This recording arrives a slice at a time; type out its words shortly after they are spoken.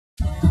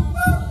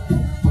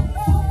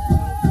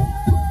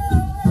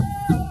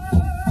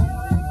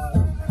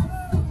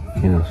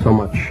So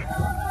much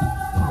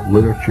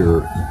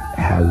literature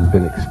has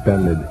been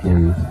expended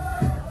in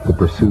the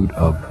pursuit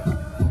of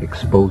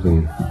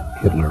exposing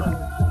Hitler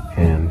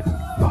and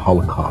the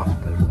Holocaust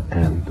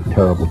and the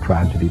terrible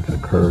tragedy that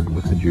occurred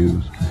with the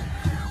Jews,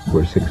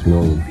 where 6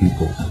 million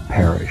people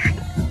perished.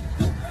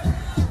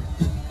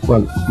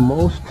 What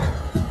most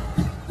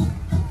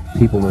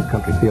people in this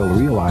country fail to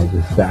realize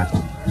is that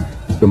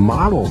the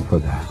model for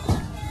that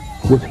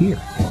was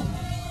here,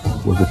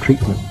 was the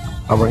treatment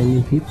of our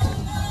Indian people,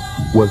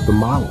 was the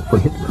model for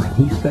Hitler.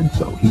 He said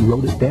so. He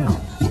wrote it down.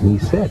 And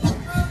he said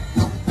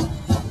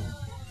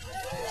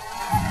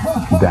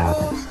that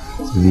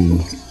the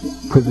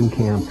prison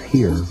camps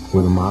here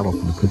were the model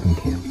for the prison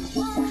camps.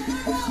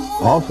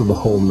 Also the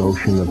whole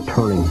notion of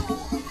turning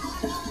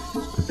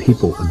the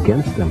people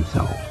against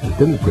themselves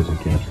within the prison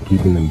camps and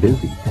keeping them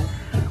busy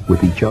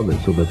with each other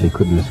so that they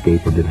couldn't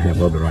escape or didn't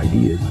have other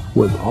ideas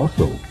was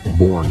also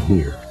born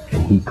here.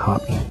 And he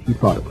copied it. He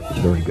thought it was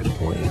a very good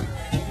plan.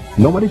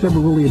 Nobody's ever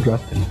really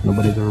addressed it.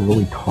 Nobody's ever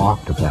really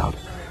talked about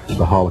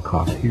the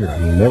Holocaust here. I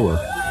mean, there were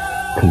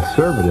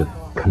conservative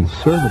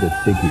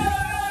figures,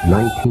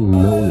 19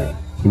 million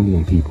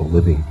Indian people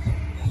living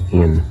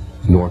in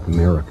North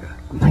America.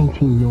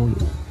 19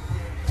 million.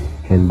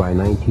 And by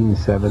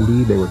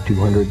 1970, there were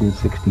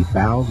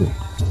 260,000.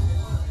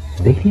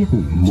 They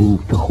didn't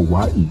move to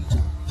Hawaii,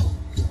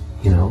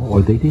 you know,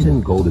 or they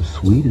didn't go to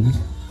Sweden.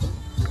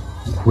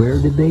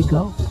 Where did they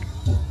go?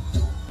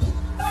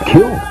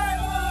 Killed.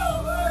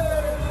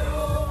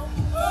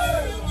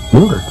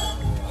 Murdered.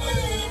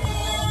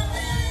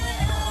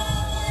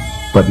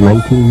 But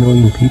 19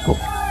 million people.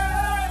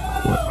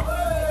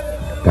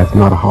 Well, that's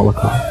not a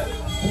Holocaust.